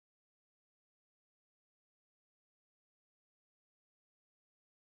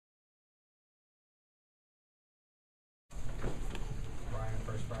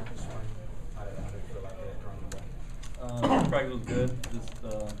practice was good. Just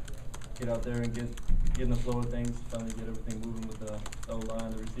get out there and get in the flow of things. Finally get everything moving with the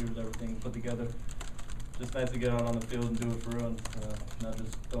O-line, the receivers, everything put together. Just nice to get out on the field and do it for real, and not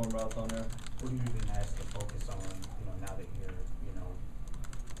just throwing routes on there. What do you even ask to focus on, now that you're, on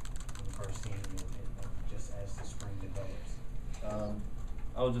the first team and just as the spring develops?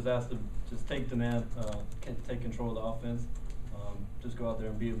 I was just asked to just take take control of the offense, just go out there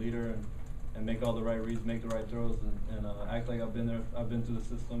and be a leader and make all the right reads, make the right throws, and act like I've been there. I've been through the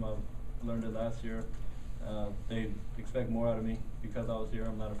system. I've learned it last year. They expect more out of me because I was here.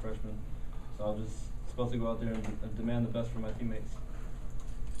 I'm not a freshman, so I was just supposed to go out there and demand the best for my teammates.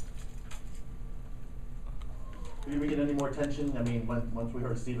 Did you ever get any more attention? I mean, once we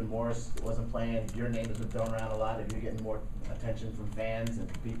heard Stephen Morris wasn't playing, your name has been thrown around a lot. Have you getting more attention from fans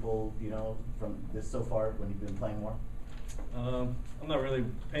and people, from this so far when you've been playing more? I'm not really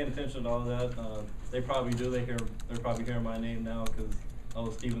paying attention to all of that. They probably do. They're probably hearing my name now because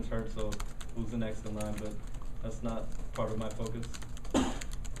Stephen's hurt, so who's the next in line? But that's not part of my focus.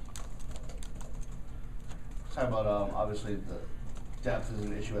 Talk about obviously the depth is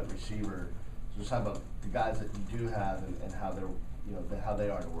an issue at receiver. So just talk about the guys that you do have and how they're how they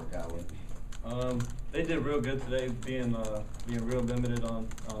are to work out with. They did real good today, being real limited on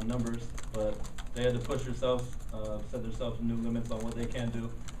numbers, but they had to push themselves, set themselves new limits on what they can do.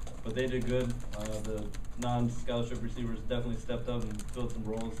 But they did good. The non-scholarship receivers definitely stepped up and filled some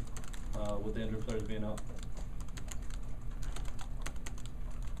roles with the injured players being out.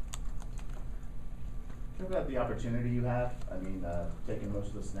 Talk about the opportunity you have. I mean, taking most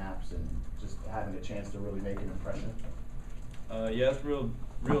of the snaps and just having a chance to really make an impression. Yeah, it's real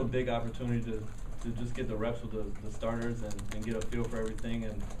big opportunity to just get the reps with the starters and get a feel for everything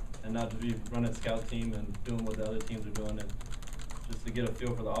and not just be running scout team and doing what the other teams are doing, and just to get a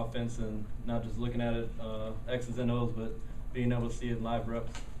feel for the offense and not just looking at it X's and O's, but being able to see it in live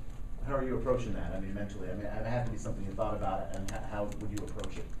reps. How are you approaching that? I mean, mentally. I mean, it had to be something you thought about, and how would you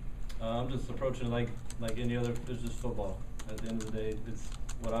approach it? I'm just approaching it like any other. It's just football. At the end of the day, it's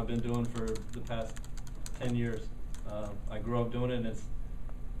what I've been doing for the past 10 years. I grew up doing it, and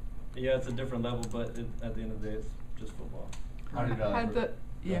it's a different level, but at the end of the day, it's just football. How did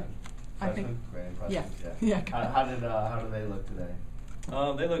I think very impressive. yeah. How do they look today?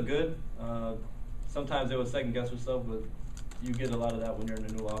 They look good. Sometimes they would second guess themselves, but you get a lot of that when you're in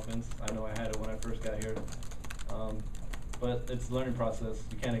a new offense. I know I had it when I first got here. But it's a learning process.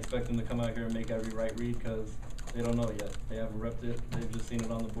 You can't expect them to come out here and make every right read because they don't know it yet. They haven't repped it. They've just seen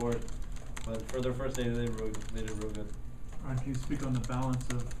it on the board. But for their first day, they did real good. Ryan, can you speak on the balance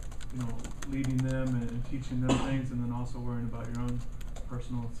of, leading them and teaching them things, and then also worrying about your own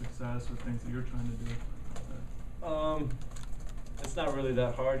personal success or things that you're trying to do? It's not really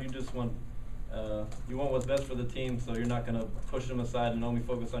that hard. You just want what's best for the team, so you're not gonna push them aside and only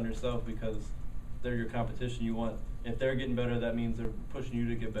focus on yourself because they're your competition. If they're getting better, that means they're pushing you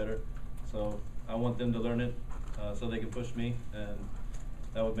to get better. So I want them to learn it so they can push me, and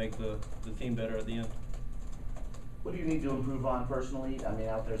that would make the team better at the end. What do you need to improve on personally? I mean,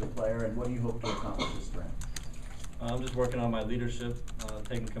 out there as a player, and what do you hope to accomplish this spring? I'm just working on my leadership,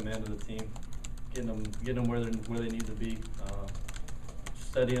 taking command of the team, getting them where they need to be,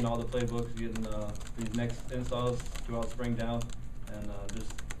 studying all the playbooks, getting these next installs throughout spring down, and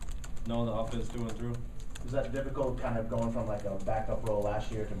just knowing the offense through and through. Was that difficult, kind of going from like a backup role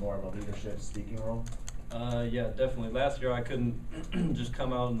last year to more of a leadership speaking role? Yeah, definitely. Last year I couldn't just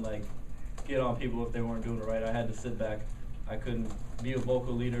come out and get on people if they weren't doing it right. I had to sit back. I couldn't be a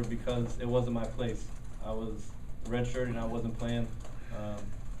vocal leader because it wasn't my place. I was redshirted and I wasn't playing.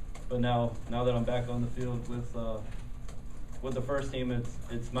 But now that I'm back on the field with the first team,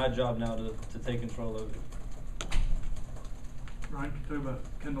 it's my job now to take control of it. Ryan, can you talk about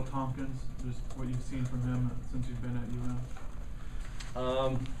Kendall Tompkins, just what you've seen from him since you've been at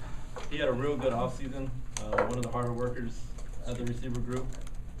UM? He had a real good offseason, one of the harder workers at the receiver group.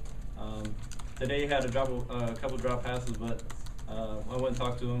 Today he had a couple drop passes, but I went and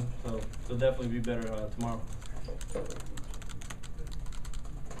talked to him, so he'll definitely be better tomorrow.